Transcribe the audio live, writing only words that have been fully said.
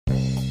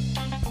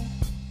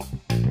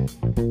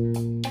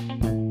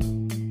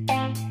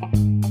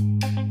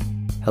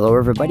Hello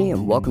everybody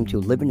and welcome to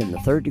Living in the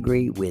Third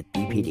Degree with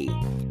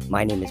BPD.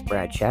 My name is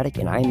Brad Shattuck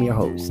and I am your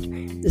host.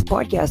 This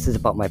podcast is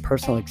about my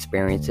personal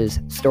experiences,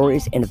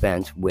 stories, and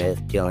events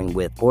with dealing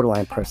with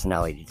borderline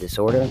personality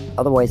disorder,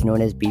 otherwise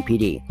known as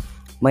BPD.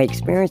 My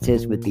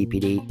experiences with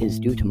BPD is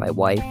due to my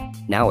wife,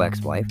 now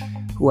ex-wife,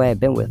 who I have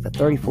been with for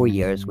 34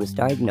 years, was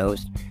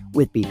diagnosed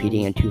with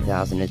BPD in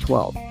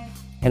 2012.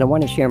 And I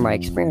want to share my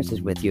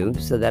experiences with you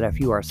so that if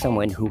you are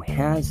someone who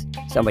has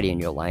somebody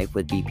in your life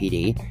with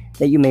BPD,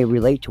 that you may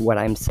relate to what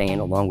I'm saying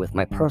along with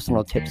my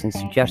personal tips and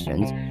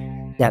suggestions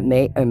that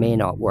may or may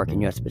not work in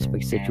your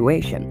specific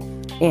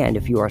situation. And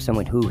if you are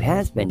someone who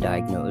has been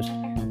diagnosed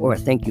or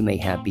think you may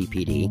have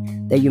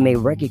BPD, that you may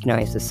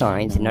recognize the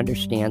signs and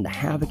understand the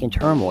havoc and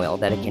turmoil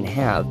that it can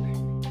have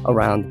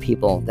around the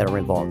people that are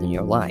involved in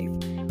your life.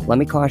 Let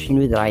me caution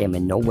you that I am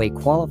in no way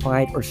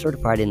qualified or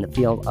certified in the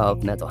field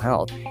of mental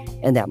health,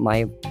 and that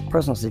my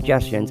personal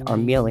suggestions are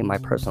merely my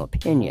personal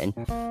opinion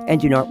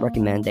and do not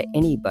recommend that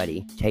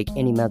anybody take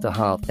any mental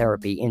health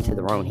therapy into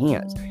their own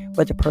hands,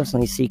 but to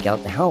personally seek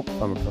out the help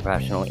from a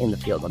professional in the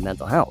field of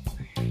mental health.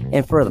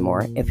 And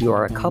furthermore, if you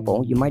are a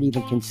couple, you might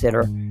even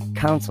consider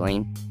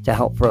counseling to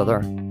help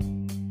further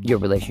your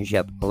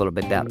relationship a little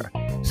bit better.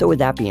 So with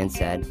that being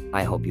said,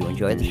 I hope you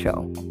enjoy the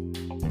show.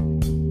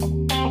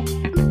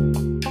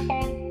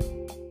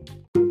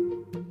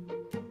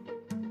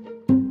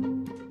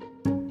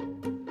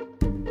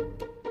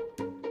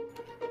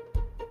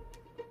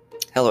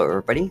 Hello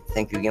everybody,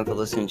 thank you again for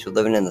listening to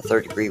Living in the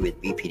Third Degree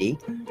with BPD.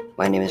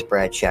 My name is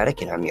Brad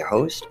Shattuck and I'm your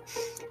host.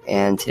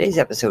 And today's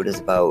episode is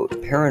about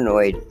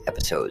paranoid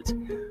episodes.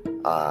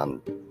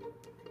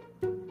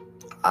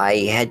 I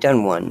had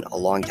done one a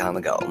long time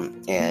ago,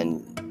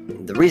 and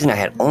the reason I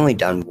had only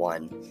done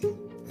one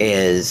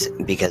is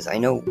because I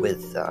know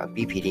with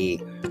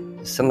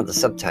BPD, some of the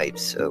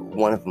subtypes,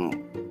 one of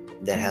them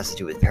that has to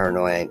do with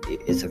paranoia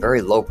is a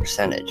very low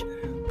percentage,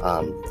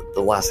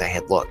 the last I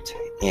had looked.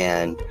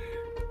 And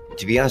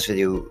to be honest with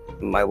you,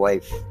 my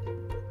wife,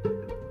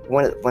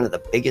 one of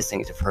the biggest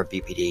things of her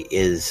BPD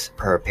is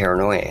her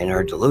paranoia and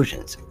her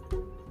delusions.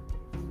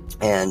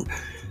 And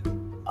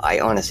I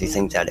honestly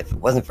think that if it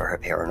wasn't for her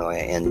paranoia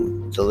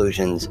and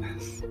delusions,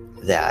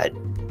 that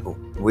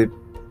we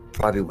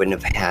probably wouldn't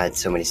have had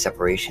so many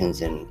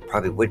separations and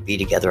probably would be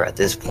together at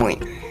this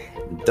point.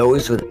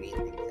 Those were the main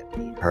things that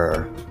made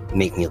her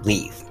make me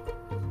leave.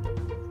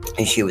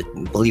 And she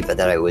would believe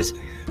that I was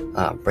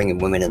bringing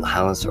women in the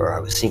house, or I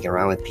was sneaking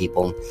around with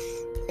people,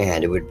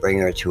 and it would bring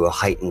her to a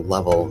heightened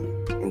level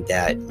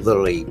that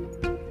literally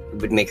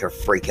would make her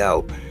freak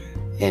out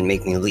and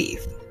make me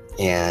leave.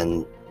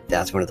 And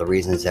that's one of the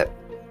reasons that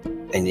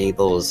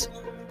enables,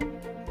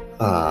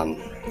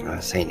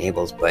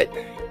 but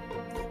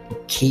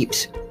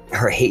keeps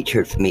her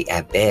hatred for me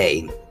at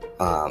bay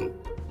for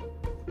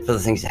the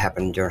things that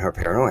happen during her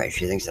paranoia.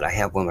 She thinks that I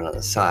have women on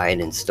the side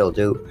and still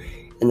do,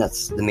 and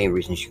that's the main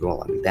reason she won't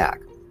let me back.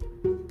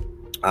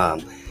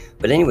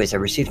 But anyways, I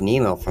received an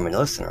email from a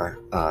listener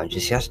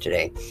just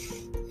yesterday,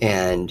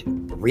 and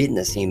reading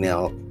this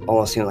email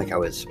almost seemed like I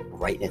was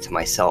writing it to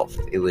myself.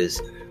 It was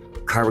a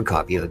carbon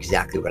copy of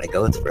exactly what I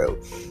go through,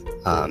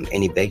 and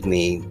he begged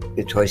me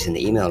twice in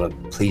the email to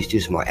please do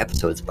some more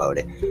episodes about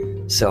it.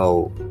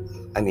 So,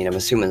 I mean, I'm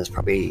assuming there's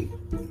probably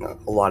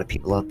a lot of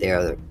people out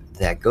there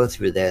that go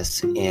through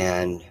this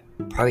and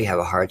probably have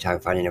a hard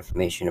time finding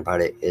information about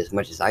it as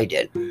much as I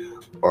did,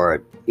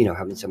 or,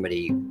 having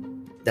somebody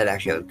that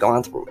actually have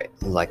gone through it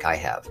like I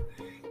have.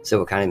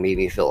 So it kind of made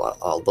me feel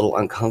a little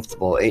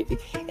uncomfortable.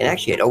 And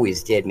actually, it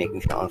always did make me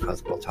feel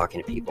uncomfortable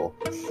talking to people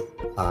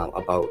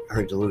about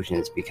her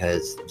delusions,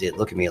 because they'd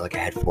look at me like I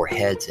had four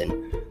heads,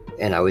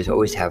 and I was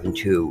always having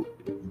to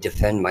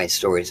defend my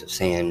stories of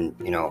saying,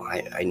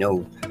 I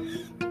know,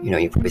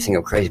 you probably think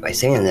I'm crazy by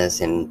saying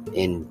this, and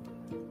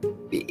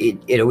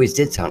it always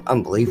did sound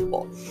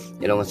unbelievable.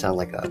 It almost sounded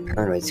like a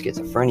paranoid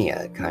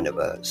schizophrenia kind of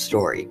a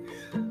story.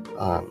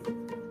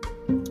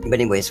 But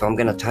anyway, so I'm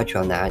going to touch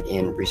on that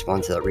in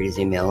response to the reader's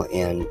email,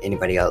 and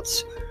anybody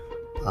else.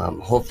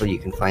 Hopefully you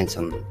can find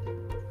some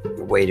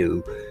way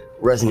to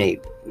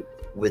resonate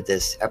with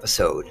this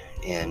episode.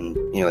 And,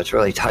 it's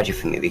really touchy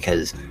for me,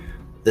 because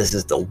this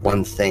is the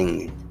one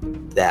thing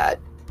that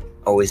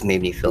always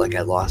made me feel like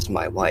I lost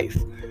my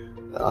wife.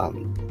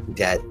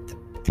 That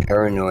the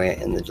paranoia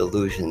and the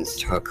delusions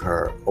took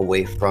her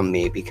away from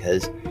me,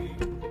 because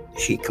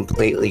she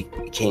completely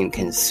became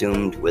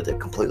consumed with a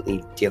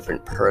completely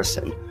different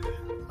person.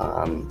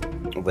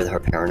 With her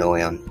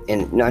paranoia,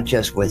 and not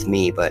just with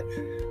me, but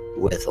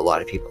with a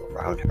lot of people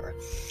around her.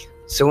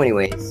 So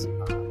anyways,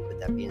 with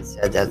that being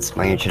said, that's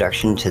my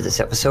introduction to this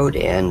episode,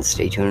 and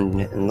stay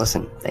tuned and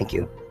listen. Thank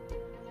you.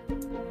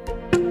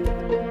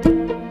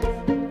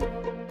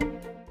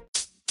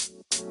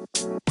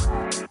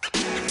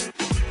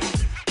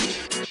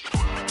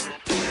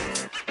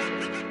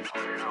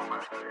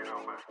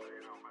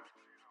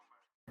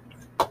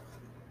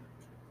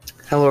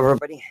 Hello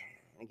everybody,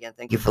 again,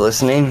 thank you for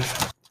listening.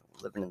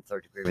 Living in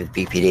Third Degree with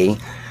BPD.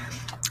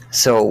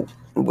 So,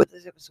 with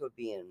this episode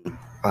being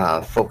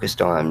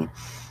focused on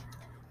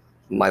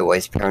my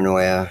wife's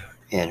paranoia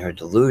and her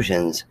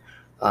delusions,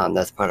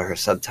 that's part of her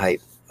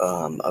subtype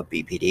of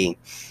BPD.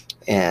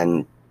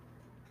 And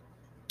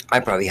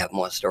I probably have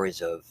more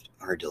stories of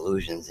her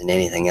delusions than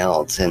anything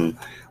else. And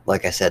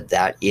like I said,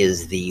 that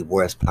is the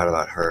worst part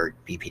about her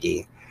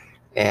BPD.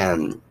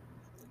 And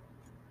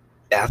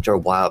after a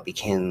while, it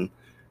became,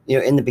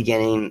 in the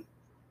beginning,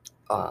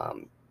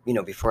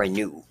 before I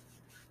knew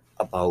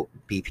about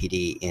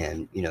BPD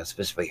and,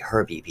 specifically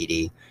her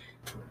BPD,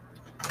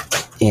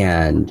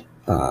 and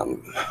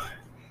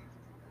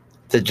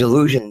the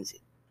delusions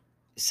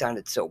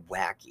sounded so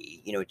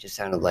wacky. It just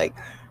sounded like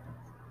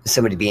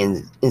somebody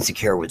being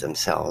insecure with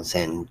themselves,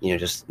 and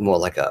just more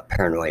like a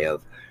paranoia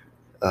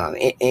of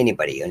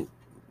anybody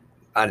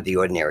out of the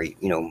ordinary,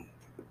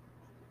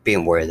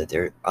 being worried that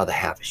their other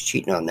half is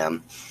cheating on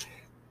them.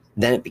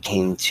 Then it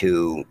became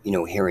to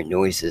hearing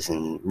noises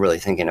and really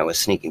thinking I was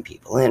sneaking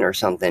people in or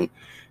something.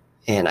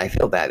 And I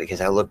feel bad because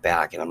I look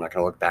back, and I'm not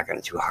going to look back on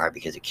it too hard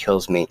because it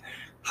kills me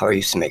how I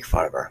used to make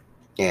fun of her.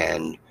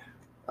 And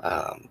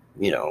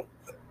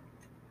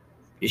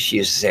she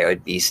used to say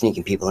I'd be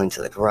sneaking people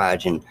into the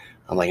garage, and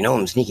I'm like, no,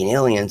 I'm sneaking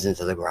aliens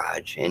into the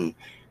garage. And,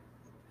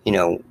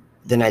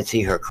 then I'd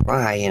see her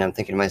cry, and I'm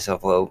thinking to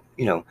myself, well,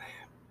 I'm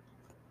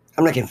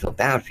not going to feel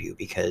bad for you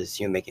because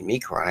you're making me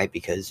cry,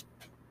 because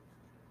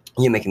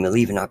you're making me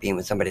leave and not being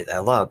with somebody that I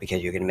love,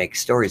 because you're going to make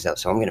stories up,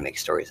 so I'm going to make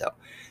stories up.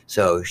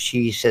 So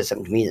she said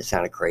something to me that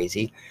sounded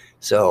crazy,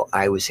 so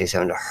I would say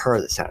something to her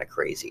that sounded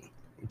crazy.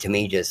 To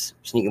me, just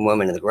sneaking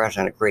women in the garage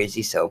sounded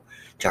crazy, so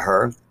to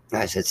her,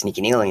 I said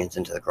sneaking aliens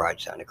into the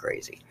garage sounded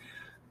crazy.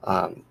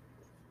 And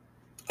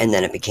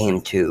then it became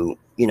to,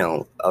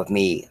 of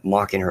me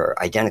mocking her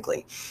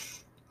identically.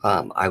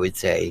 I would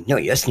say, no,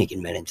 you're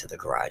sneaking men into the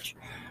garage.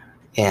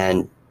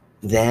 And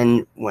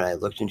then when I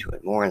looked into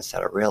it more and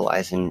started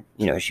realizing,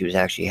 she was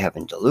actually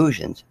having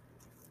delusions,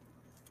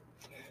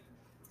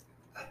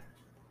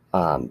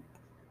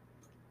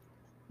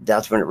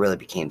 that's when it really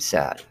became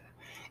sad.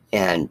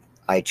 And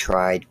I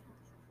tried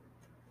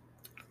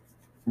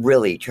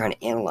really trying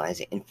to analyze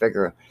it and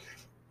figure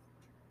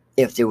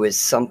if there was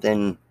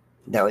something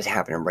that was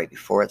happening right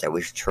before it that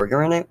was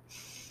triggering it.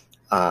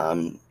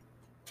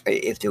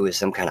 If there was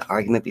some kind of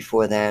argument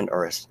before then,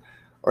 or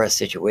a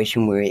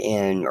situation we were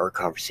in, or a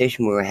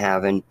conversation we were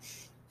having,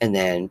 and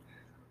then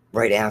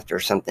right after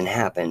something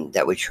happened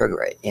that would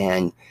trigger it.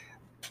 And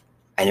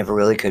I never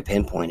really could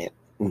pinpoint it.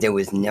 There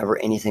was never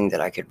anything that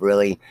I could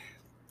really,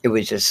 it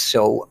was just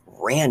so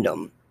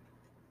random.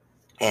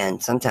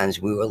 And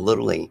sometimes we were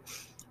literally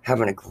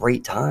having a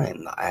great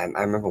time. I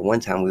remember one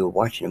time we were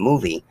watching a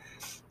movie,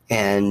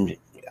 and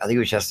I think it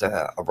was just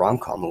a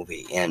rom-com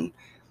movie, and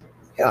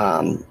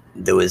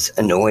there was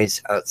a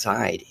noise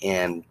outside,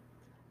 and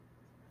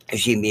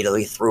she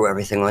immediately threw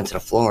everything onto the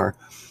floor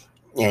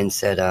and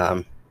said,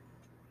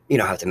 you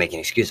don't have to make an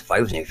excuse if I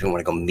was if you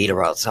want to go meet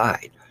her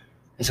outside.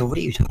 I said, what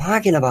are you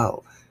talking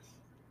about?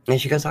 And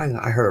she goes, I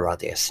heard her out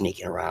there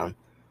sneaking around.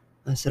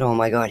 I said, oh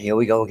my God, here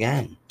we go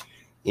again.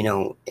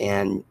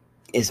 And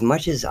as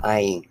much as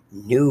I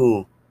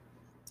knew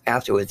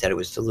afterwards that it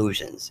was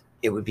delusions,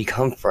 it would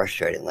become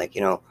frustrating. Like,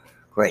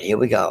 great, here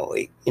we go.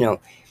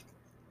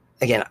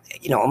 Again,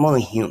 I'm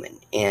only human.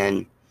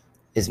 And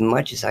as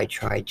much as I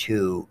tried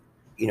to,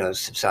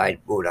 subside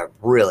what I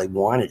really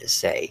wanted to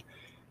say,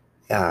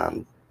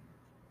 I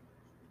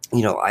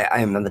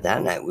remember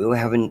that night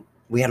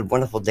we had a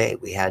wonderful day.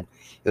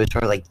 It was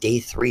probably like day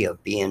 3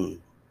 of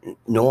being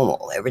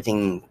normal,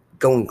 everything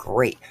going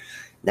great.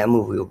 That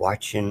night we were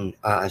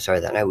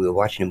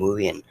watching a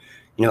movie, and,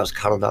 I was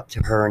cuddled up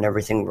to her and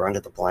everything. We were under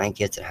the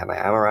blankets and had my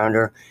arm around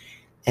her,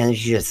 and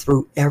she just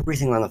threw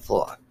everything on the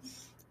floor.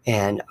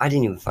 And I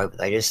didn't even fight with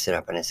it. I just stood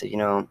up and I said,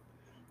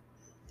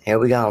 here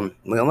we go.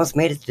 We almost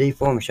made it to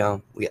D4,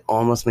 Michelle. We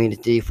almost made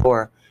it to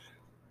D4.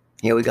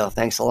 Here we go.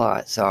 Thanks a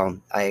lot. So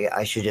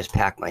I should just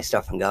pack my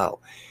stuff and go.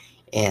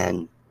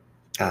 And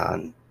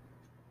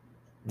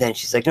then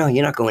she's like, no,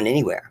 you're not going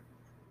anywhere.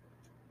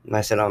 And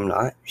I said, I'm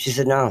not. She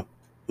said, no,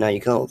 you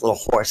can let the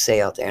little horse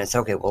stay out there. And it's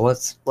okay. Well,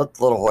 let's let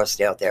the little horse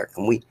stay out there.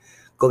 Can we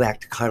go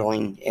back to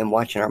cuddling and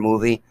watching our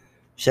movie?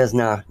 She says,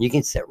 no, you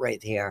can sit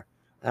right here.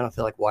 I don't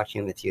feel like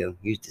watching with you.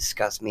 You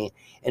disgust me.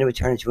 And it would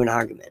turn into an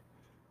argument.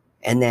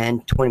 And then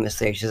 20 minutes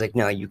later, she's like,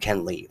 no, you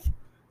can leave.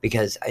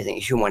 Because I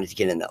think she wanted to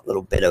get in that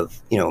little bit of,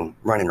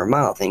 running her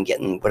mouth and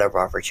getting whatever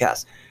off her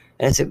chest.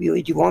 And I said, do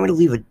you want me to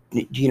leave?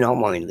 Do you not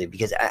want me to leave?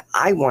 Because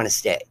I want to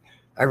stay.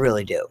 I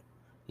really do.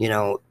 You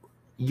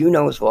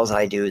know as well as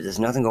I do, there's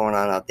nothing going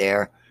on out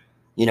there.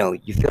 You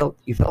felt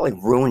like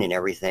ruining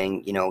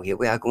everything. Here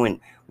we are going,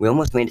 we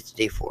almost made it to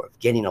day 4 of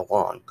getting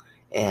along.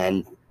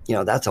 And,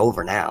 that's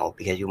over now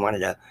because you wanted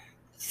to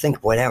think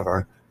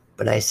whatever.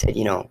 But I said,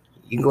 you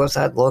can go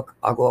outside, look,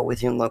 I'll go out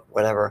with you and look,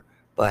 whatever.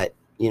 But,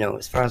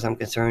 as far as I'm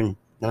concerned,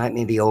 the night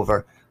may be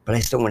over, but I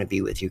still want to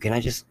be with you. Can I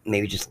just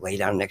lay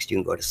down next to you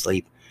and go to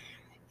sleep?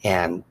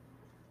 And,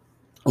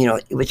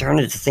 it would turn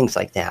into things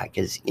like that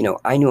because,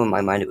 I knew in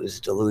my mind it was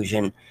a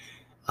delusion.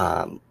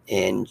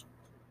 And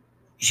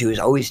she was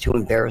always too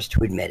embarrassed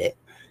to admit it.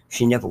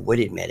 She never would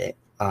admit it,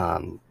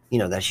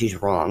 that she's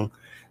wrong.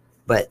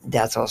 But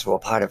that's also a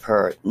part of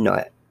her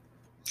not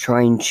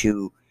trying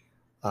to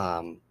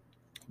um,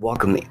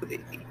 working with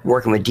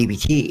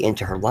DBT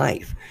into her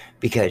life,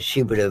 because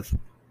she would have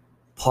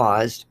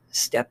paused,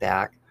 stepped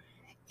back.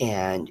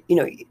 And,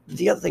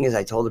 the other thing is,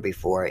 I told her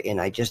before,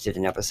 and I just did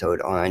an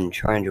episode on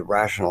trying to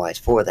rationalize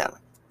for them,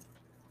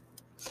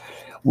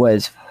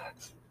 was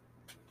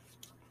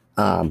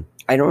I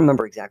don't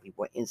remember exactly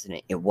what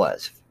incident it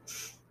was.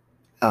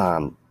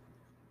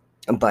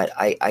 But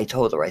I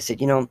told her, I said,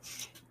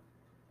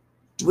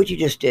 what you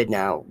just did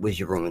now was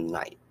you ruined the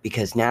night,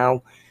 because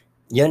now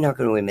you're not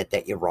going to admit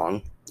that you're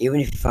wrong, even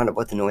if you found out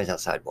what the noise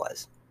outside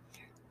was.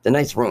 The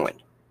night's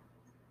ruined.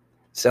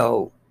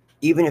 So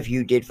even if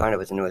you did find out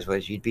what the noise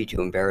was, you'd be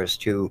too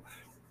embarrassed to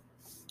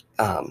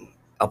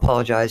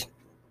apologize.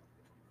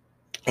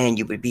 And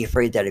you would be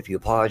afraid that if you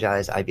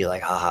apologize, I'd be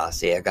like, haha,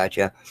 see, I got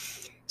you.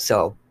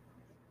 So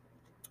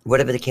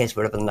whatever the case,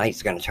 whatever the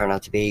night's going to turn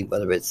out to be,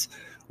 whether it's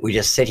we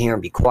just sit here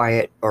and be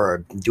quiet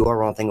or do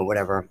our own thing or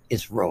whatever,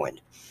 it's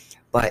ruined.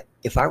 But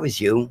if I was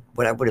you,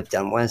 what I would have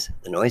done was,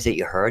 the noise that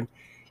you heard,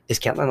 is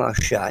kept my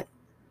mouth shut.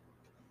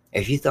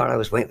 If you thought I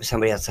was waiting for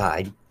somebody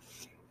outside,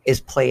 is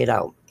play it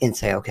out and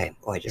say, okay,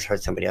 I just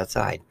heard somebody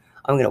outside.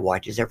 I'm going to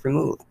watch his every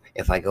move.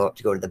 If I go up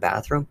to go to the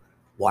bathroom,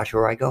 watch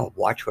where I go,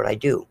 watch what I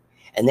do,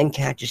 and then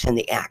catch us in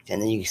the act.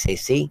 And then you can say,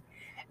 see,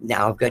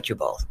 now I've got you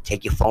both.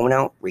 Take your phone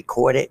out,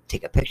 record it,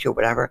 take a picture,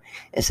 whatever,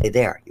 and say,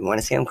 there, you want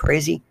to say I'm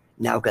crazy?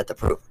 Now I've got the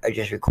proof. I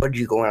just recorded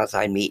you going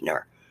outside meeting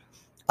her.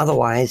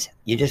 Otherwise,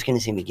 you're just going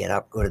to see me get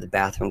up, go to the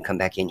bathroom, come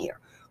back in here.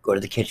 Go to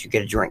the kitchen,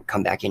 get a drink,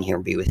 come back in here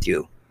and be with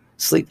you.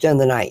 Sleep during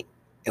the night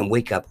and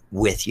wake up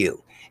with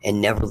you and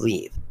never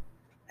leave.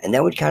 And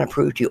that would kind of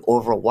prove to you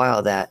over a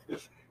while that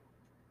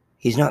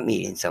he's not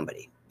meeting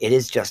somebody. It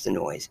is just a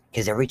noise.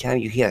 Because every time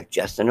you hear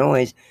just a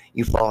noise,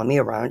 you follow me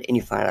around and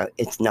you find out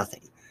it's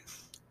nothing.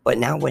 But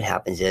now what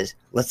happens is,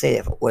 let's say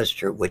if it was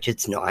true, which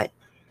it's not,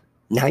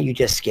 now you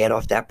just scared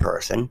off that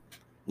person.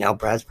 Now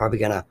Brad's probably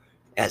going to,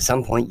 at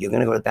some point, you're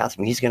going to go to the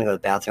bathroom. He's going to go to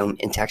the bathroom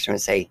and text her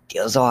and say,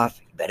 deal's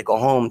off. You better go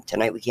home.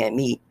 Tonight we can't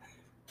meet.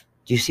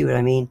 Do you see what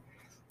I mean?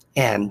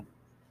 And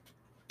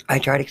I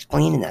tried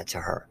explaining that to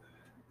her.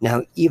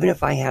 Now, even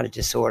if I had a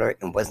disorder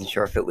and wasn't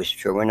sure if it was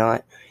true or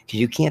not, because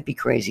you can't be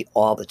crazy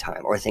all the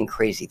time or think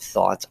crazy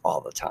thoughts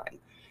all the time,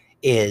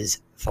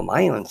 is for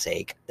my own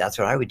sake, that's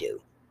what I would do.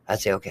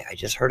 I'd say, okay, I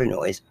just heard a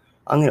noise.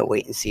 I'm going to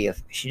wait and see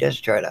if she does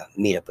try to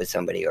meet up with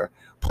somebody or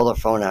pull her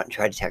phone out and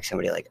try to text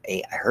somebody like,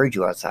 hey, I heard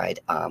you outside.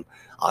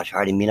 I'll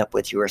try to meet up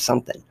with you or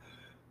something.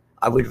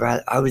 I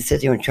would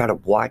sit there and try to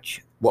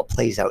watch what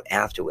plays out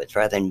afterwards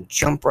rather than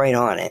jump right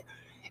on it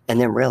and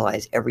then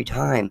realize every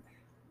time,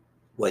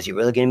 was he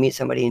really going to meet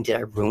somebody and did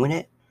I ruin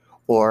it?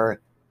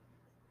 Or,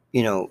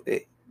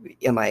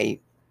 am I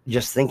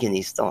just thinking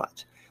these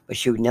thoughts? But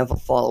she would never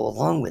follow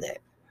along with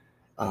it.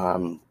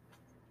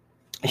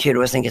 She would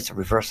always think it's a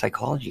reverse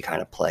psychology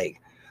kind of plague,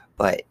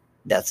 but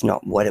that's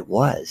not what it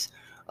was.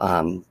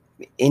 And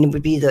it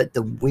would be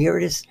the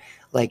weirdest,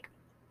 like,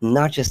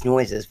 not just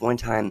noises. One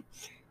time,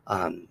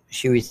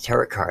 she reads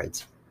tarot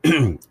cards,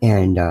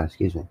 and,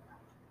 excuse me.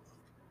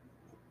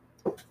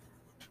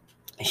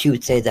 She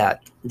would say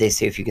that they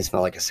say if you can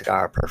smell like a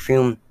cigar or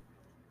perfume,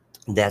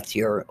 that's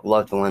your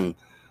loved one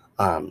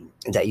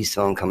that you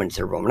saw him come into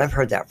the room. And I've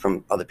heard that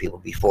from other people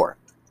before,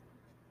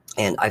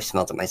 and I've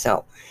smelled it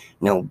myself.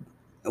 Now,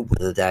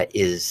 whether that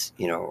is,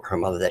 her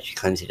mother that she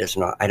claims it is or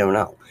not, I don't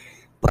know.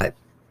 But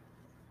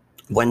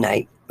one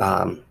night,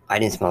 I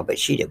didn't smell it, but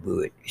she did.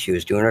 She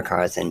was doing her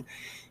cards, and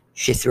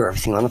she threw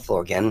everything on the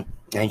floor again.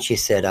 And she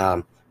said,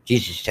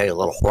 Jesus, you tell you a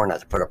little whore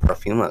not to put her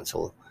perfume on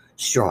so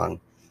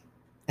strong.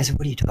 I said,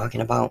 what are you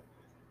talking about?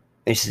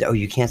 And she said, oh,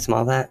 you can't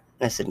smell that?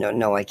 And I said,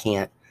 no, I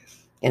can't.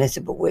 And I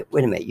said, but wait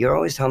a minute. You're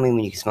always telling me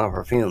when you can smell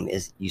perfume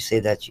is you say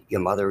that's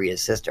your mother or your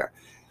sister.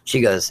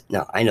 She goes,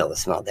 no, I know the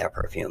smell of their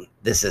perfume.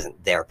 This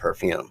isn't their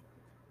perfume.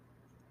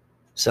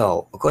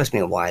 So, of course,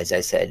 being wise,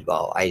 I said,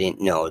 well, I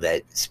didn't know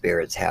that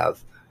spirits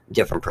have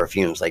different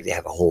perfumes. Like they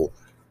have a whole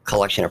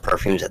collection of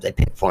perfumes that they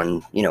pick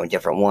one, a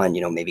different one.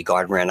 Maybe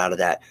God ran out of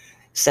that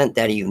scent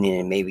that evening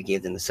and maybe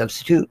gave them a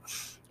substitute.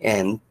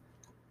 And,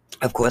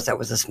 of course, that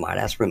was a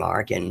smart-ass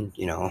remark. And,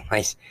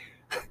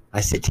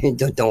 I said,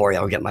 don't worry,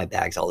 I'll get my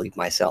bags. I'll leave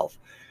myself.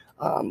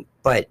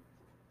 But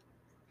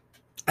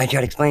I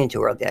tried explaining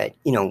to her that,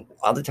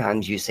 other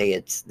times you say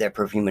it's their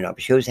perfume and up.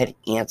 She always had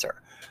to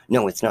answer,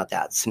 no, it's not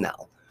that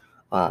smell.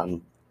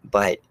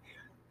 But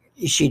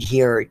she'd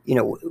hear,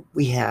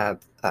 we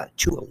have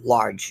two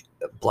large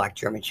black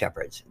German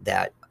shepherds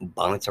that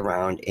bounce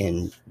around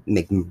and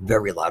make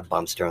very loud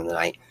bumps during the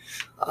night.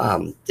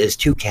 There's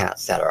two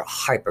cats that are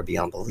hyper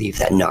beyond belief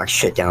that knock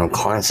shit down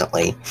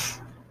constantly.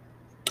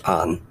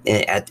 And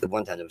at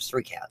one time there was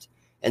 3 cats,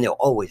 and they're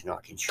always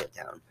knocking shit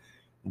down.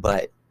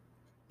 But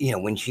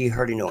when she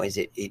heard a noise,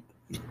 it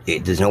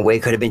there's no way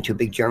it could have been 2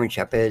 big German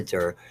shepherds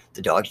or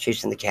the dogs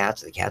chasing the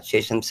cats or the cats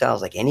chasing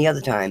themselves like any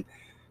other time.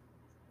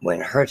 When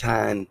her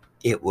time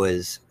it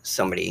was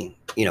somebody,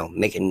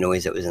 making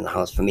noise that was in the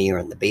house for me or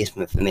in the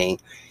basement for me.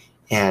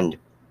 And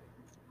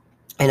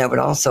I would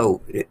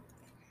also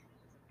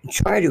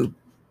try to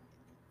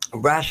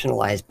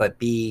rationalize, but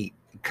be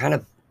kind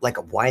of like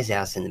a wise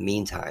ass in the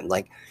meantime.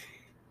 Like,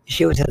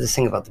 she always had this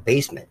thing about the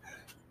basement.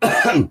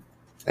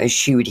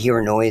 She would hear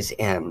a noise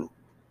and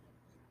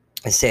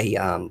say,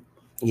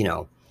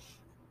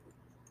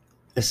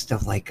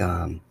 stuff like,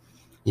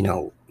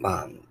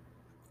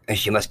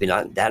 she must be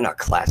not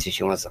classy.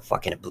 She wants to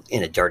fuck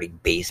in a dirty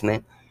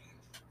basement.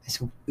 I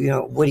said,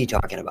 what are you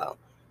talking about?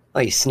 Oh,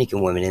 you're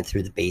sneaking women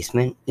into the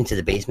basement,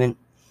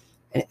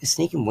 and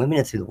sneaking women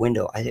in through the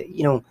window. I said,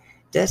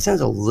 that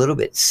sounds a little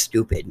bit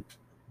stupid.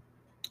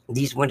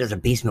 These windows are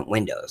basement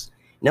windows.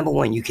 Number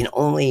one, you can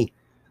only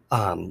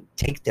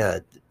take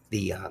the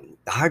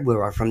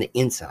hardware off from the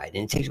inside,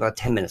 and it takes about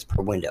 10 minutes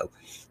per window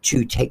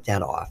to take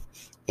that off.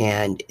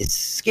 And as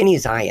skinny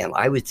as I am,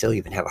 I would still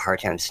even have a hard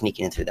time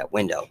sneaking in through that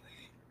window.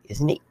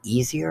 Isn't it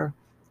easier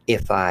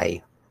if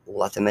I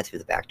let them in through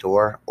the back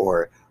door,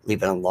 or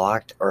leave it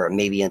unlocked, or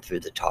maybe in through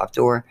the top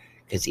door?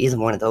 Because either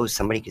one of those,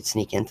 somebody could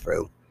sneak in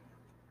through.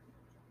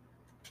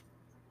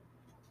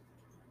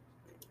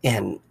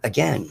 And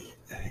again,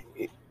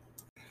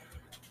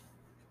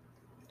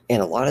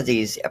 and a lot of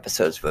these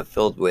episodes were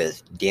filled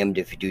with damned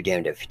if you do,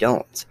 damned if you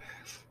don't.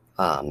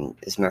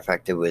 As a matter of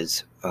fact, there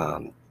was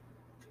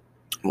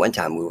one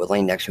time we were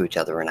laying next to each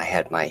other, and I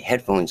had my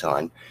headphones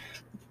on,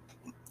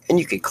 and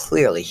you could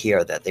clearly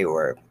hear that they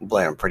were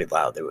blaring pretty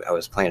loud. I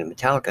was playing a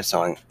Metallica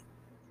song,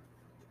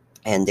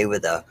 and they were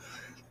the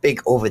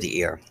big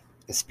over-the-ear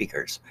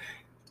speakers.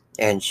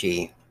 And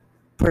she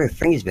put her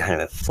fingers behind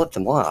them and flipped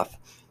them off.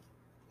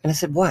 And I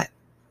said, what?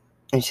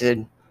 And she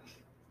said,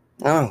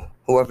 oh,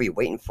 whoever you're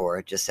waiting for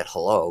just said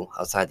hello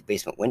outside the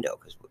basement window,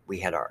 because we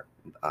had our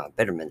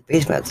bedroom in the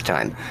basement at the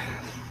time.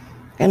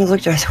 And I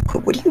looked at her, I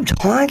said, what are you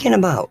talking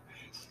about?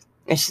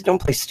 And she said,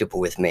 don't play stupid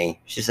with me.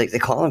 She's like, they're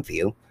calling for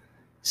you.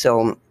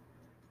 So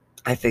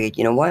I figured,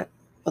 you know what?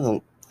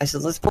 Well, I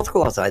said, let's both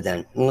go outside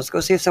then, and let's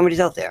go see if somebody's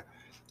out there.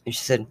 And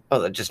she said,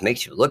 oh, that just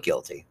makes you look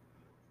guilty.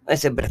 I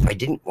said, but if I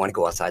didn't want to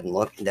go outside and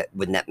look,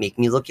 wouldn't that make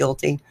me look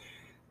guilty?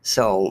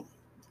 So,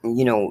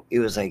 it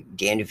was like,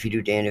 damned if you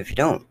do, damned if you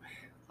don't.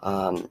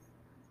 I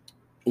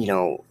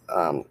don't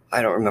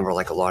remember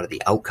like a lot of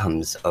the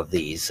outcomes of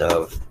these.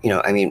 A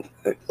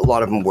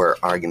lot of them were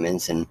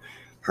arguments and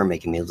her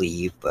making me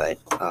leave, but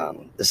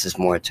this is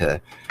more to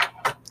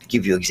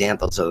give you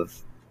examples of,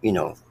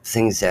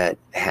 things that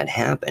had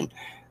happened.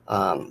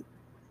 And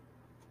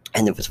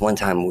there was one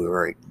time we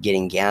were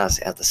getting gas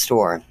at the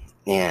store,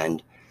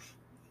 and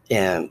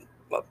I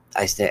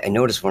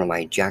noticed one of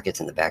my jackets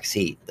in the back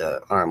seat.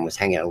 The arm was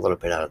hanging a little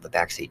bit out of the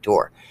back seat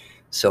door.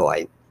 So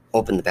I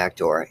opened the back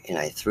door, and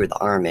I threw the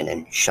arm in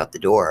and shut the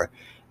door,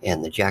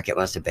 and the jacket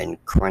must have been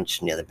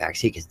crunched near the back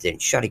seat because it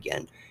didn't shut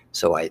again.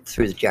 So I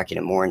threw the jacket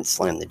in more and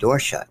slammed the door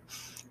shut.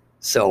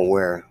 So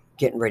we're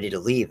getting ready to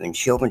leave, and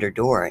she opened her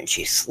door, and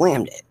she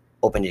slammed it,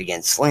 opened it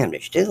again, slammed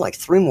it. She did it like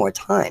 3 more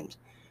times.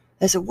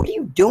 I said, what are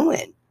you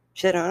doing?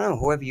 She said, I don't know,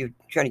 whoever you're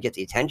trying to get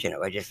the attention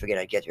of. I just figured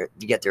I'd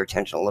get their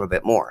attention a little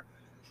bit more.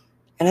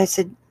 And I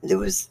said,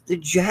 the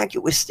jacket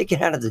was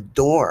sticking out of the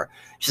door.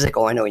 She's like,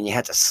 oh, I know, and you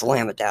had to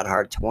slam it that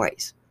hard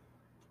twice.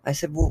 I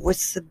said, well,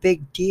 what's the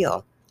big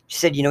deal? She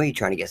said, you're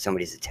trying to get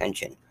somebody's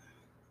attention.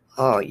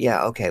 Oh,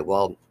 yeah, okay,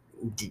 well,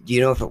 do you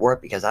know if it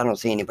worked? Because I don't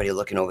see anybody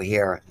looking over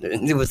here.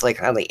 There was like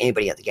hardly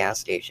anybody at the gas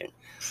station.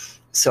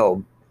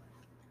 So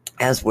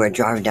as we're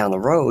driving down the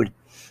road,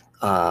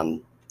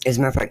 as a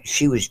matter of fact,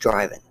 she was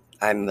driving.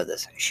 I remember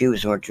this. She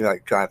was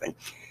driving.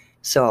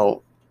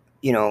 So,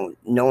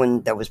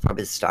 knowing that was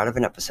probably the start of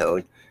an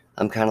episode,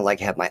 I'm kind of like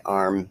had my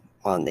arm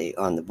on the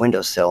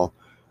windowsill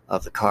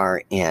of the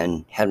car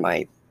and had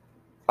my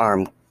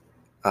arm,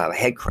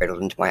 head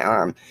cradled into my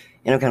arm,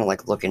 and I'm kind of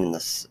like looking in the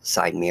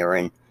side mirror.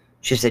 And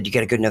she said, "You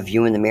get a good enough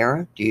view in the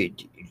mirror? Do you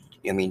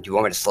want me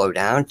to slow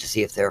down to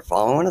see if they're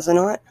following us or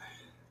not?"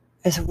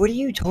 I said, "What are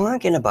you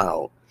talking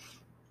about?"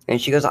 And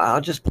she goes,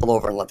 "I'll just pull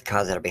over and let the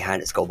cars that are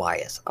behind us go by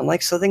us." I'm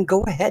like, "So then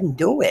go ahead and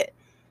do it."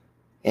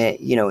 And,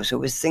 so it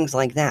was things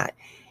like that.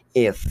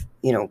 If,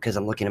 because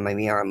I'm looking in my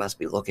mirror, I must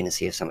be looking to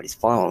see if somebody's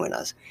following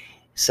us.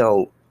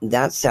 So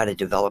that started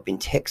developing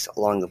tics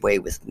along the way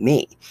with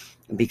me,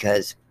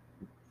 because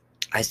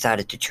I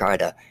started to try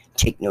to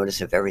take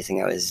notice of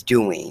everything I was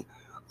doing,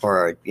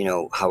 or,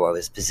 how I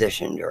was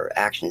positioned or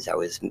actions I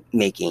was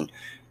making,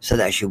 so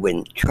that she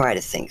wouldn't try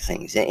to think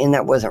things. And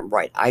that wasn't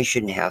right. I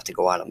shouldn't have to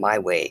go out of my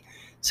way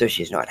so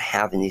she's not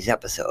having these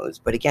episodes.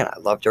 But again, I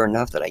loved her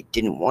enough that I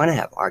didn't want to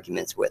have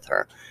arguments with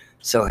her.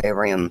 So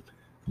here I am,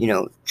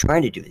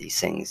 trying to do these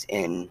things.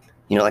 And,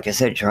 like I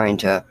said, trying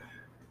to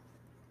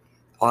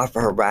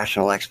offer her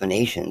rational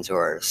explanations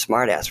or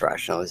smart-ass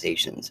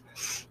rationalizations.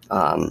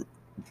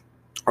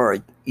 Or,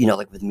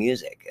 like with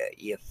music,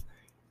 if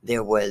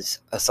there was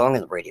a song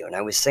on the radio and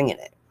I was singing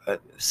it, for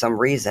some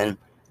reason,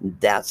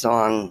 that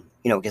song,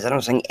 because I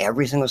don't sing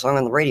every single song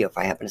on the radio. If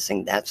I happen to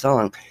sing that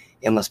song,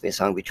 it must be a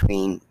song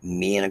between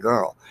me and a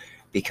girl,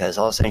 because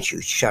all of a sudden she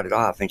would shut it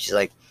off, and she's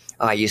like,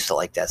 "Oh, I used to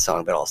like that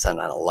song, but all of a sudden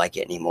I don't like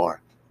it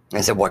anymore." I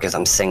said, "What, because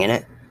I'm singing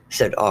it?" She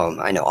said, "Oh,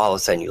 I know, all of a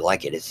sudden you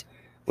like it.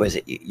 Was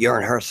it your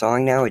and her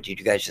song now, or did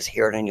you guys just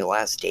hear it on your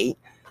last date?"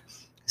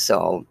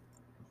 So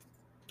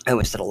I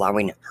was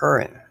allowing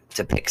her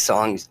to pick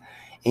songs,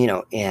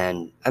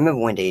 and I remember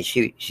one day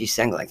she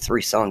sang like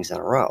 3 songs in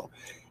a row.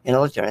 And I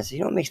looked at her and I said,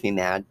 "What makes me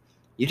mad?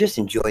 You just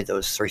enjoyed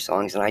those 3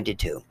 songs, and I did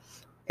too.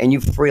 And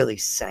you freely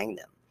sang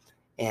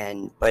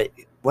them. But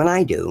when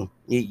I do,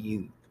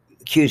 you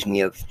accuse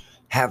me of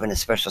having a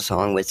special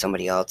song with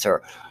somebody else,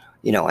 or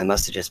I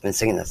must have just been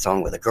singing that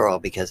song with a girl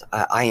because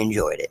I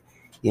enjoyed it,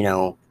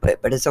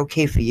 But it's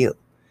okay for you.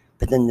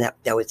 But then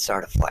that would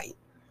start a fight,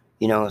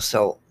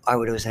 So I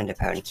would always end up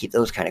having to keep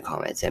those kind of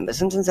comments in. But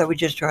sometimes I would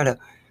just try to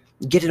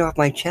get it off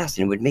my chest,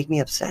 and it would make me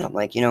upset. I'm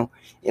like,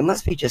 it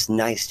must be just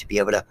nice to be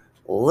able to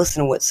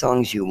listen to what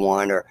songs you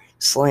want, or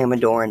slam a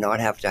door and not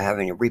have to have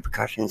any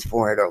repercussions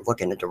for it, or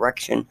look in a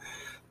direction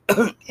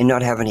and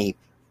not have any,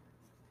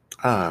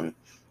 um,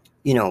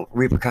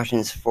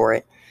 repercussions for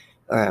it.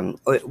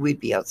 We'd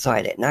be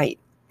outside at night,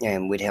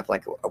 and we'd have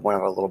like one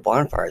of our little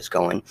bonfires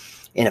going.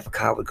 And if a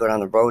car would go down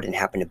the road and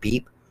happen to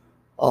beep,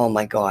 oh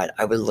my God,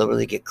 I would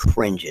literally get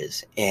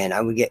cringes, and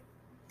I would get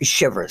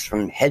shivers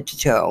from head to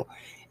toe.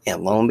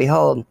 And lo and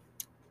behold,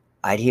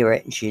 I'd hear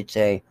it, and she'd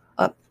say,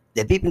 "Oh,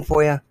 they're beeping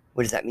for you.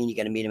 What does that mean? You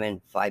got to meet them in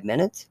 5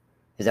 minutes?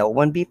 Is that what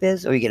one beep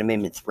is? Or you got to meet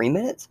them in 3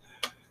 minutes?"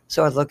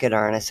 So I'd look at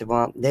her and I said,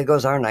 "Well, there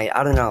goes our night.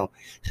 I don't know.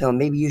 So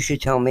maybe you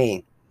should tell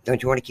me.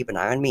 Don't you want to keep an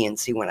eye on me and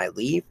see when I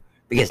leave?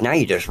 Because now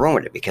you just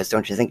ruined it. Because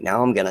don't you think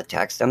now I'm going to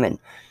text them and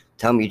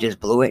tell them you just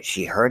blew it?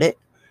 She heard it."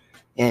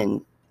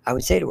 And I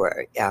would say to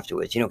her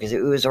afterwards, because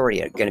it was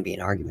already going to be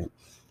an argument.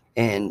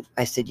 And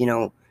I said,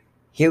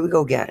 "Here we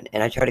go again."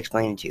 And I tried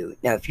explaining to you.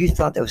 Now, if you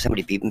thought there was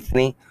somebody beeping for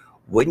me,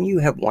 wouldn't you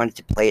have wanted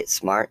to play it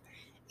smart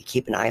and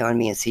keep an eye on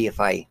me and see if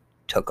I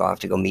took off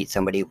to go meet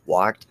somebody,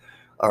 walked,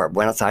 or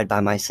went outside by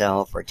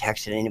myself, or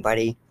texted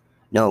anybody?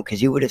 No,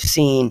 because you would have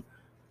seen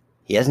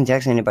he hasn't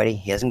texted anybody.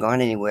 He hasn't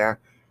gone anywhere.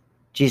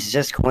 Jesus,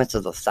 just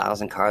coincidence,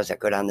 1,000 cars that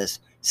go down this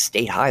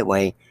state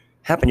highway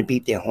happened to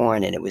beep their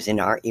horn, and it was in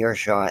our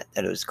earshot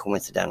that it was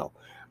coincidental.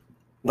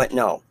 But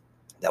no,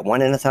 that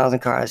 1 in 1,000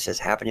 cars just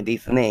happened to be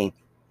for me.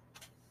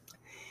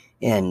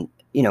 And,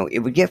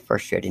 it would get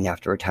frustrating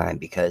after a time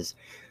because,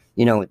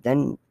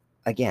 then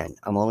again,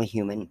 I'm only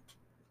human.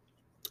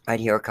 I'd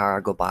hear a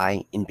car go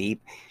by and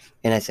beep,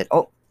 and I said,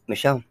 "Oh,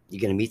 Michelle,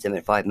 you're going to meet them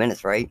in 5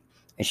 minutes, right?"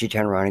 And she'd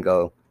turn around and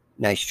go,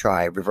 "Nice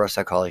try. Reverse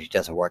psychology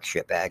doesn't work,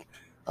 shitbag."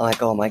 I'm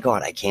like, oh my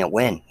God, I can't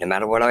win no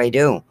matter what I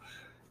do.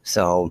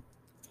 So,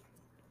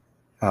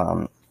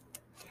 I'm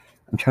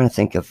trying to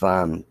think of,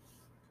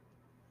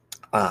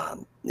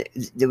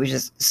 there was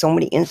just so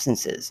many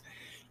instances,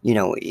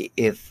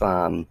 if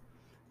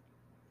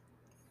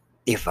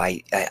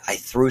I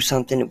threw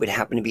something, it would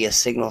happen to be a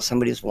signal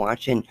somebody was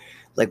watching.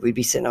 Like, we'd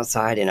be sitting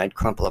outside, and I'd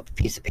crumple up a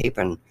piece of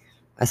paper, and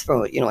I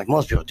throw it, like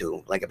most people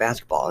do, like a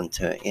basketball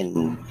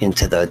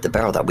into the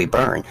barrel that we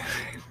burn.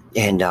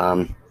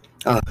 And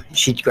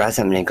she'd grab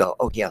something and go,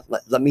 "Oh yeah,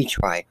 let me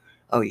try."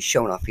 "Oh, you're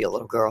showing off for your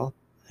little girl?"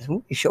 I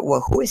said,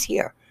 "Well, who is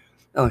here?"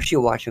 "Oh,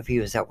 she'll watching for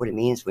you." Is that what it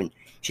means when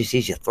she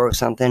sees you throw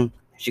something?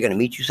 Is she going to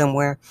meet you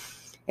somewhere?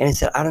 And I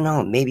said, "I don't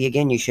know. Maybe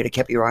again, you should have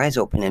kept your eyes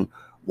open and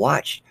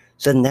watched.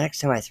 So the next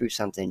time I threw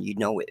something, you'd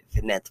know if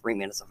it meant 3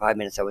 minutes or 5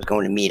 minutes I was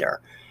going to meet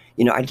her."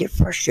 I'd get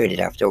frustrated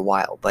after a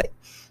while, but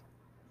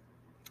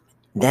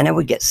then I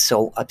would get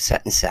so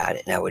upset and sad,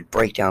 and I would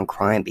break down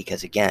crying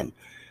because, again,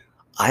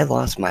 I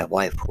lost my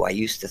wife, who I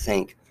used to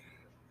think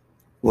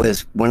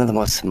was one of the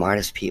most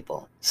smartest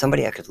people,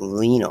 somebody I could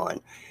lean on,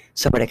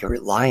 somebody I could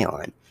rely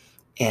on.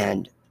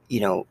 And,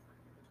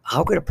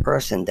 how could a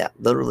person that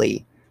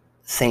literally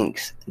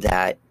thinks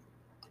that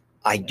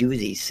I do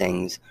these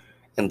things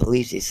and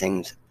believes these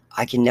things,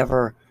 I can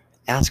never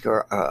ask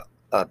her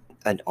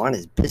an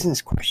honest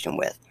business question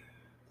with?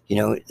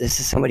 This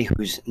is somebody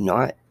who's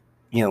not,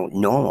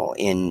 normal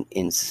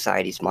in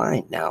society's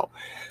mind now.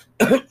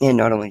 And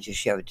not only does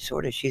she have a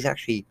disorder, she's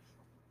actually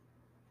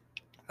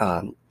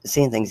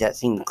saying things that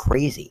seem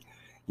crazy.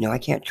 I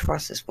can't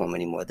trust this woman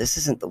anymore. This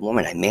isn't the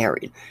woman I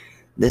married.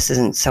 This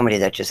isn't somebody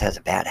that just has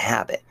a bad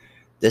habit.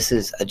 This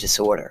is a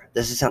disorder.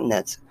 This is something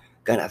that's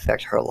going to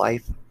affect her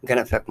life, going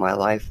to affect my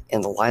life,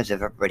 and the lives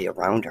of everybody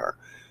around her.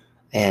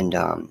 And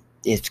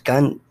it's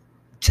gone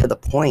to the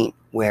point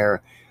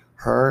where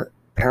her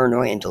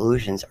paranoia and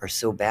delusions are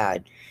so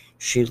bad,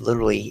 she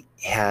literally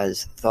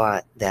has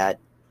thought that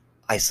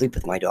I sleep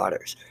with my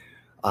daughters.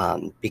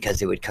 Because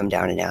they would come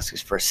down and ask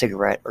us for a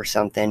cigarette or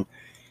something.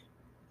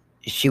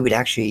 She would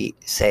actually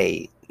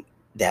say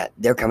that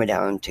they're coming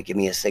down to give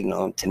me a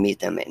signal to meet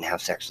them and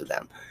have sex with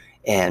them.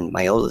 And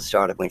my oldest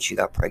daughter, when she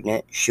got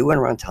pregnant, she went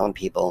around telling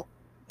people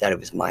that it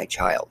was my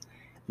child.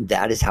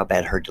 That is how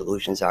bad her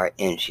delusions are,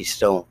 and she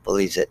still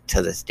believes it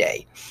to this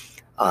day.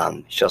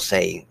 She'll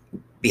say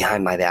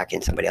behind my back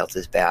and somebody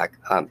else's back,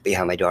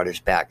 behind my daughter's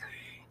back,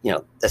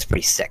 that's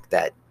pretty sick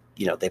that,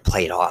 they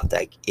play it off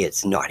like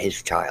it's not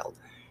his child.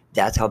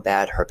 That's how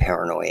bad her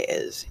paranoia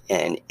is.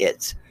 And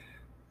it's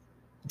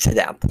to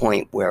that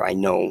point where I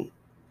know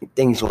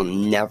things will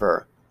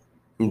never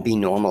be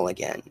normal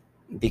again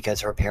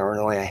because her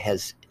paranoia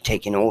has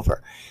taken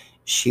over.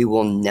 She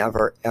will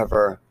never,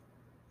 ever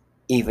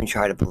even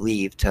try to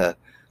believe to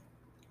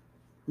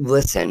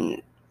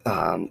listen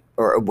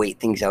or wait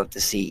things out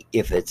to see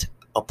if it's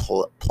a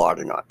plot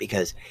or not,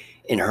 because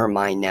in her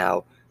mind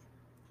now,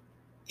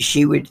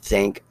 she would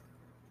think,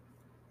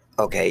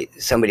 okay,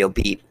 somebody will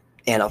beep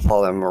and I'll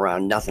follow them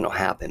around, nothing will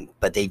happen.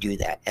 But they do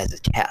that as a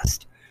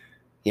test.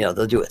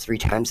 They'll do it 3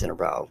 times in a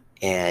row,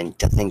 and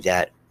to think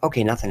that,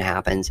 okay, nothing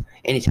happens.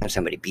 Anytime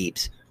somebody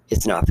beeps,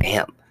 it's not for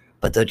him.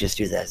 But they'll just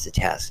do that as a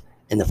test.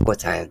 And the 4th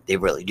time, they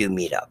really do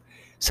meet up.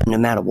 So no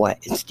matter what,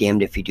 it's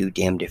damned if you do,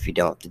 damned if you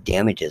don't. The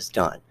damage is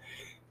done.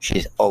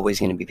 She's always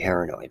going to be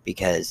paranoid,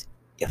 because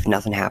if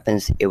nothing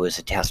happens, it was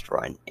a test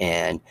run.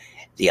 And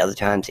the other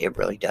times, it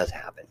really does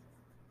happen.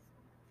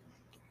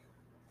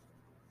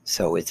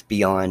 So it's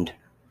beyond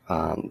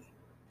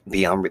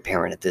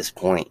repairing at this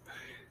point.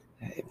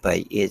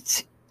 But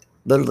it's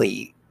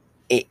literally,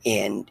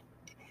 and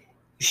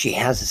she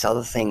has this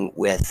other thing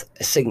with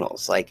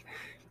signals. Like,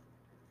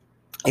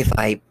 if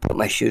I put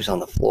my shoes on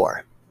the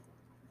floor,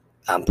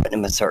 I'm putting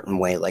them a certain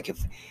way. Like,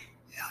 if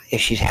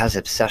she has an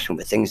obsession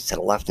with things to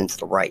the left and to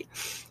the right,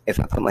 if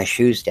I put my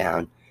shoes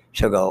down,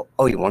 she'll go,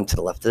 oh, you want to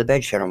the left of the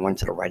bed? Should I want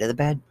to the right of the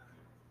bed?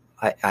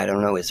 I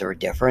don't know. Is there a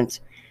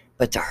difference?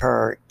 But to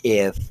her,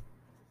 if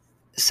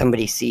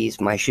somebody sees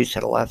my shoes to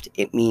the left,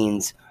 it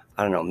means,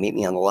 I don't know, meet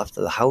me on the left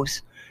of the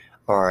house.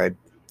 Or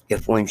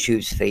if one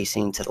shoe's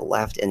facing to the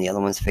left and the other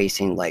one's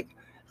facing like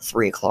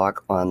 3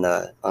 o'clock on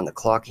the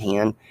clock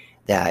hand,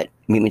 that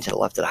meet me to the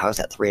left of the house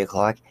at 3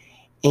 o'clock.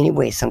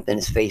 Anyway, something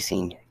is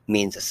facing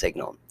means a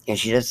signal. And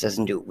she just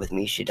doesn't do it with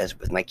me. She does it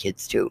with my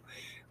kids too.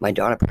 My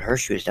daughter put her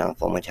shoes down the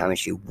floor one time and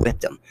she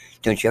whipped them.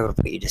 Don't you ever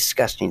put your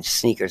disgusting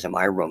sneakers in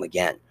my room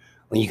again,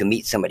 when you can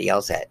meet somebody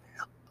else at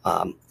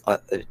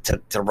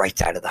to the right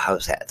side of the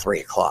house at 3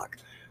 o'clock.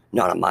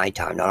 Not on my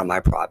time, not on my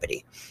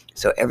property.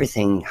 So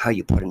everything, how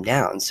you put them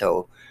down.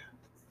 So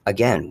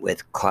again,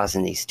 with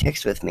causing these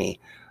tics with me,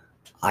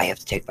 I have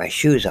to take my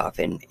shoes off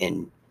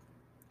and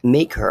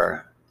make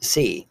her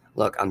see,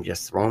 look, I'm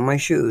just throwing my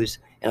shoes,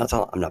 and I'll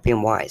tell her, I'm not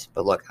being wise,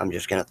 but look, I'm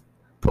just going to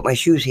put my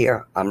shoes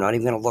here. I'm not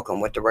even going to look on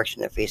what direction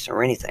they're facing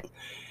or anything.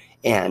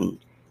 And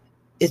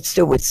it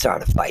still would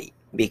start a fight,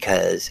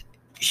 because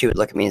she would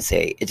look at me and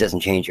say, it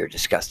doesn't change, you're a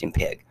disgusting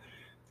pig.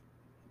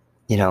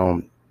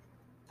 And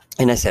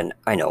I said,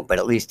 I know, but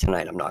at least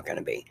tonight I'm not going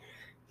to be.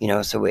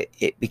 So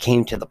it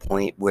became to the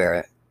point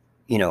where,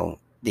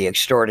 the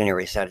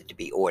extraordinary started to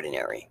be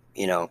ordinary.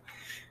 The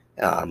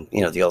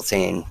old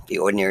saying, the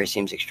ordinary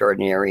seems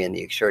extraordinary and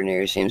the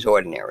extraordinary seems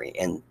ordinary.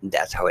 And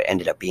that's how it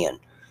ended up being.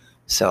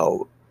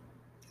 So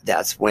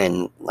that's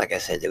when, like I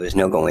said, there was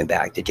no going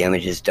back. The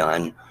damage is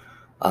done.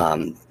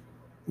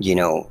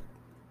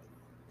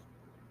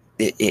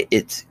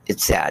 It's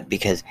sad,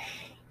 because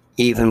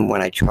even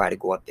when I try to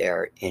go up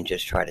there and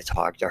just try to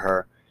talk to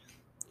her,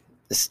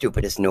 the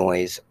stupidest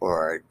noise,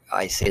 or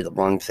I say the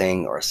wrong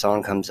thing, or a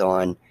song comes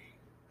on,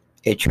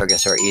 it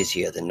triggers her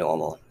easier than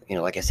normal.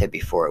 Like I said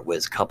before, it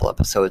was a couple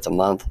episodes a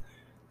month,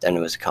 then it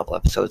was a couple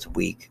episodes a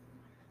week,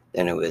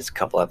 then it was a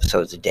couple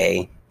episodes a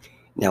day.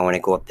 Now when I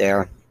go up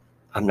there,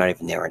 I'm not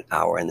even there an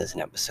hour and there's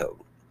an episode.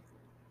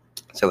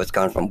 So it's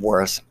gone from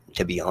worse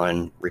to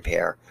beyond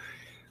repair.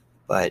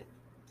 But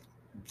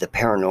the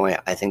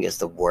paranoia, I think, is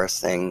the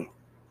worst thing,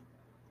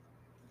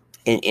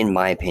 in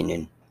my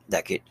opinion,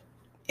 that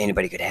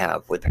anybody could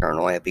have with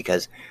paranoia,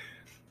 because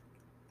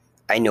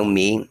I know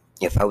me,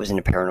 if I was in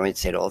a paranoid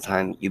state all the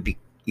time,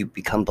 you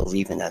become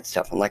believing that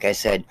stuff. And like I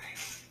said,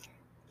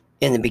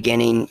 in the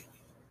beginning,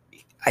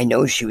 I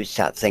know she would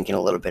start thinking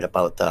a little bit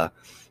about the,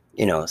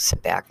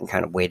 sit back and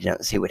kind of wait it out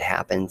and see what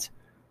happens.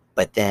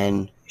 But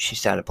then she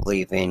started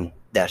believing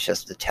that's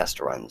just the test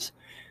runs.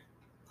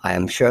 I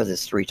am sure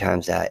there's 3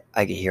 times that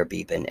I could hear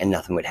beeping and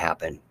nothing would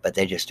happen, but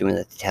they're just doing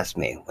it to test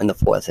me. When the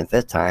 4th and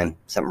 5th time,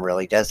 something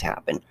really does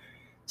happen.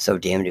 So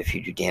damned if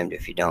you do, damned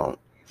if you don't.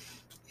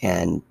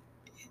 And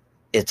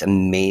it's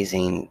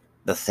amazing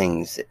the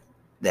things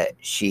that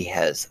she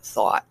has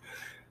thought.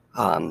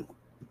 I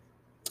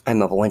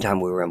remember one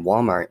time we were in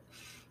Walmart,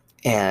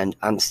 and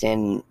I'm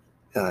standing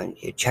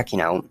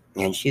checking out,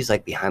 and she's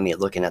like behind me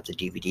looking at the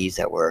DVDs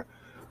that were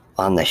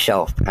on the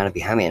shelf kind of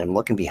behind me, and I'm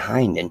looking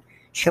behind, and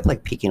she kept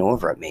like peeking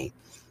over at me.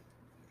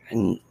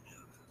 And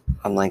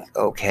I'm like,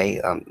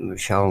 okay,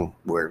 Michelle,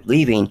 we're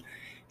leaving.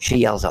 She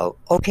yells out,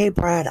 okay,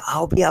 Brad,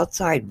 I'll be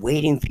outside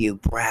waiting for you,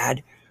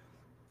 Brad.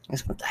 I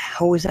said, what the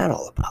hell was that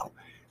all about?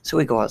 So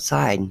we go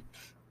outside,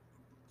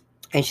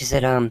 and she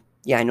said,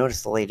 yeah, I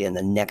noticed the lady in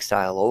the next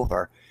aisle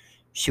over.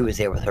 She was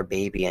there with her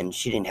baby, and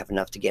she didn't have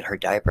enough to get her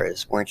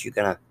diapers. Weren't you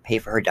going to pay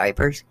for her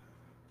diapers?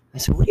 I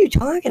said, what are you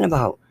talking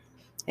about?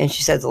 And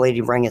she said the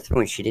lady rang it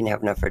through, and she didn't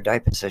have enough for her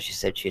diapers, so she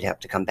said she'd have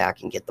to come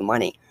back and get the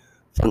money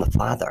from the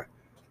father.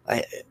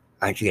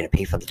 Aren't you going to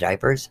pay for the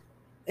diapers?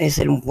 And I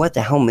said, what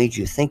the hell made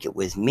you think it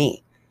was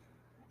me?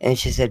 And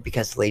she said,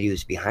 because the lady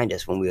was behind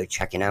us when we were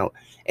checking out,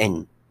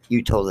 and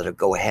you told her to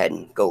go ahead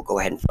in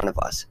front of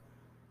us.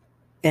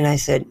 And I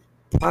said,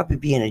 probably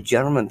being a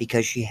gentleman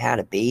because she had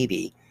a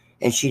baby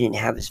and she didn't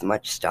have as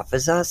much stuff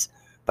as us,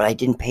 but I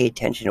didn't pay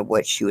attention to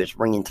what she was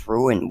ringing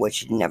through and what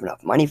she didn't have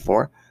enough money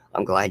for.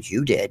 I'm glad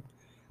you did.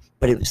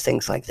 But it was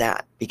things like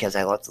that. Because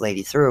I let the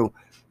lady through,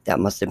 that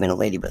must have been a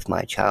lady with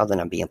my child, and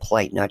I'm being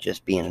polite, not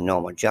just being a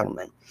normal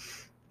gentleman.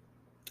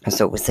 And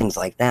so it was things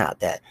like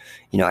that,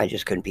 I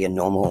just couldn't be a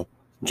normal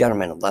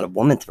gentleman and let a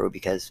woman through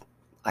because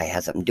I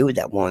had something to do with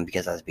that woman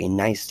because I was being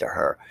nice to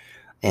her.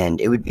 And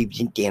it would be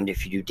damned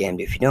if you do,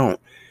 damned if you don't.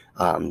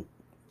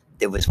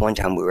 There was one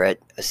time we were at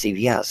a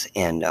CVS,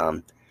 and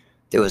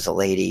there was a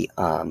lady,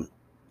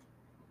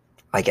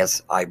 I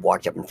guess I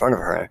walked up in front of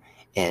her,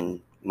 and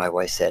my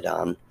wife said,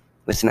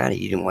 what's the matter?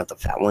 You didn't want the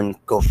fat one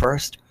go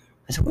first?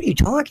 I said, what are you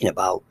talking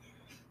about?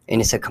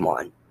 And he said, come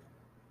on.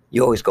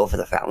 You always go for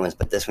the fat ones,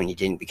 but this one you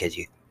didn't because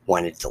you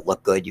wanted it to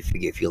look good. You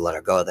figure if you let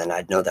her go, then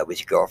I'd know that was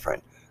your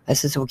girlfriend. I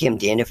said, so okay, I'm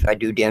damned if I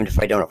do, damned if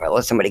I don't. If I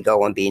let somebody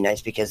go, I'm being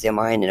nice because they're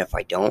mine, and if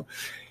I don't,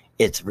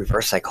 it's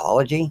reverse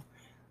psychology.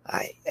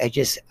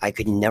 I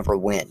could never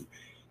win.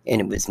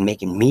 And it was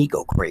making me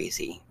go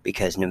crazy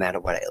because no matter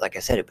what, like I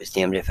said, it was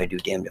damned if I do,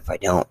 damned if I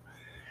don't.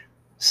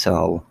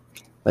 So,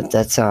 but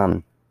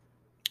I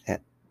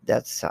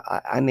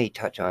may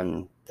touch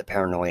on the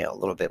paranoia a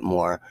little bit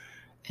more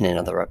in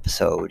another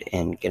episode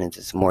and get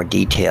into some more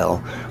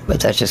detail, but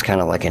that's just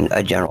kind of like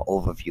a general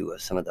overview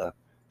of some of the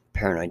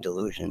paranoid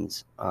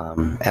delusions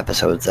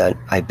episodes that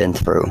I've been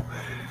through.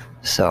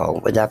 So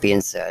with that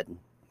being said,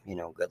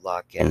 good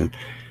luck. And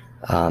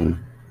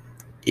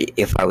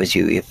if I was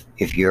you,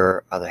 if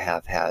your other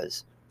half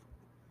has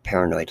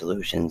paranoid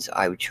delusions,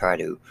 I would try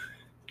to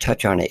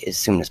touch on it as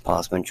soon as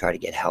possible and try to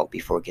get help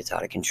before it gets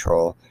out of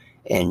control,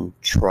 and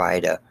try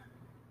to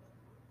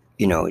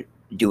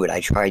do what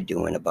I tried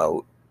doing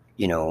about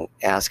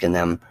asking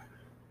them,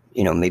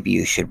 maybe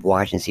you should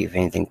watch and see if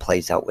anything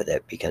plays out with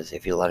it, because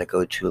if you let it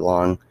go too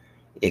long,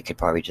 it could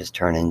probably just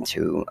turn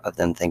into of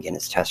them thinking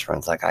it's test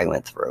runs like I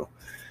went through.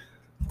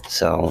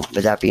 So,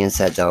 with that being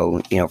said,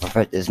 though,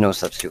 there's no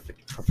substitute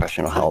for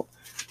professional help.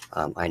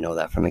 I know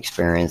that from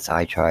experience.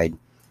 I tried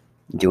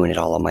doing it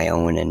all on my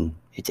own, and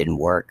it didn't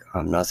work.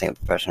 I'm not saying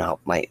professional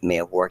help may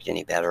have worked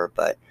any better,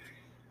 but,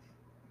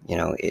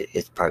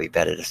 it's probably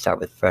better to start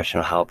with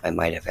professional help. I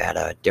might have had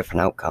a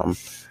different outcome,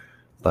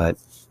 but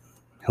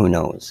who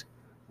knows?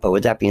 But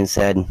with that being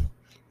said,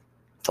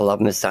 to love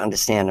them is to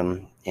understand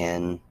them,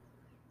 and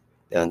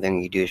the only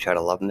thing you do is try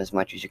to love them as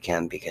much as you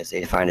can, because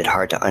they find it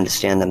hard to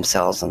understand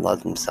themselves and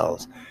love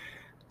themselves.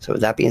 So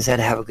with that being said,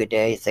 have a good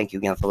day. Thank you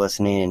again for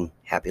listening, and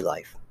happy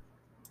life.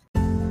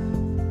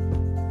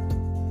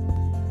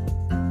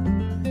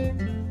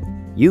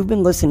 You've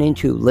been listening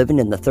to Living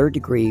in the Third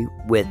Degree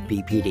with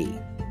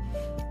BPD.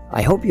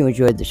 I hope you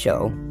enjoyed the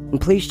show,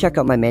 and please check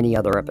out my many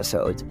other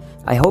episodes.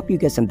 I hope you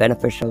get some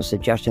beneficial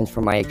suggestions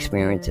from my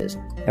experiences.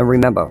 And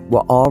remember, we're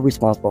all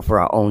responsible for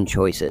our own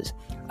choices.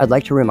 I'd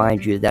like to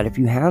remind you that if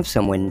you have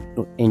someone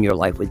in your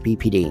life with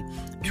BPD,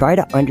 try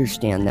to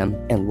understand them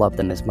and love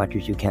them as much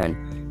as you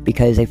can,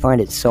 because they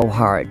find it so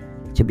hard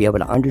to be able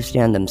to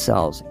understand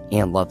themselves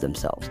and love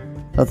themselves.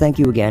 So thank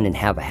you again, and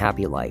have a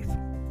happy life.